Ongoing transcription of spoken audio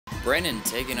Brennan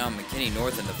taking on McKinney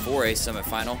North in the 4A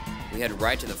semifinal. We head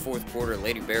right to the fourth quarter.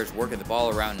 Lady Bears working the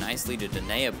ball around nicely to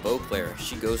Danae Beauclair.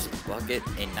 She goes to the bucket,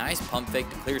 a nice pump fake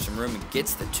to clear some room and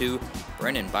gets the 2.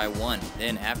 Brennan by 1.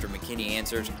 Then after McKinney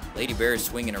answers, Lady Bears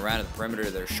swinging around at the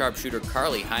perimeter. Their sharpshooter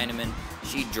Carly Heineman.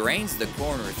 She drains the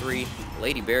corner 3.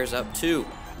 Lady Bears up 2.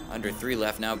 Under 3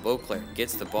 left now, Beauclair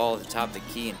gets the ball at the top of the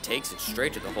key and takes it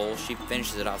straight to the hole. She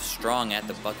finishes it off strong at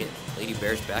the bucket. Lady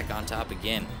Bears back on top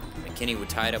again. McKinney would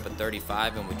tie it up at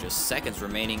 35, and with just seconds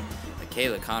remaining,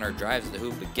 Michaela Connor drives the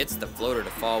hoop but gets the floater to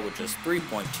fall with just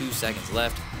 3.2 seconds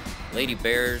left. Lady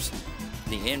Bears,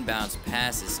 the inbounds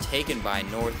pass is taken by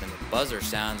North, and the buzzer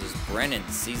sounds as Brennan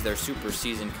sees their super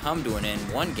season come to an end,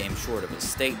 one game short of a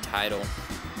state title.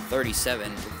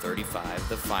 37-35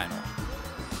 the final.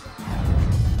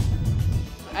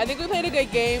 I think we played a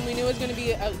good game. We knew it was going to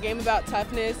be a game about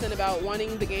toughness and about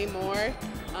wanting the game more.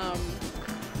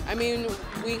 I mean,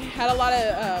 we had a lot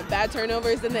of bad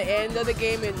turnovers in the end of the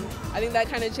game, and I think that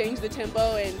kind of changed the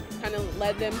tempo and kind of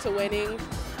led them to winning.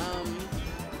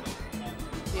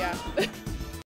 Yeah.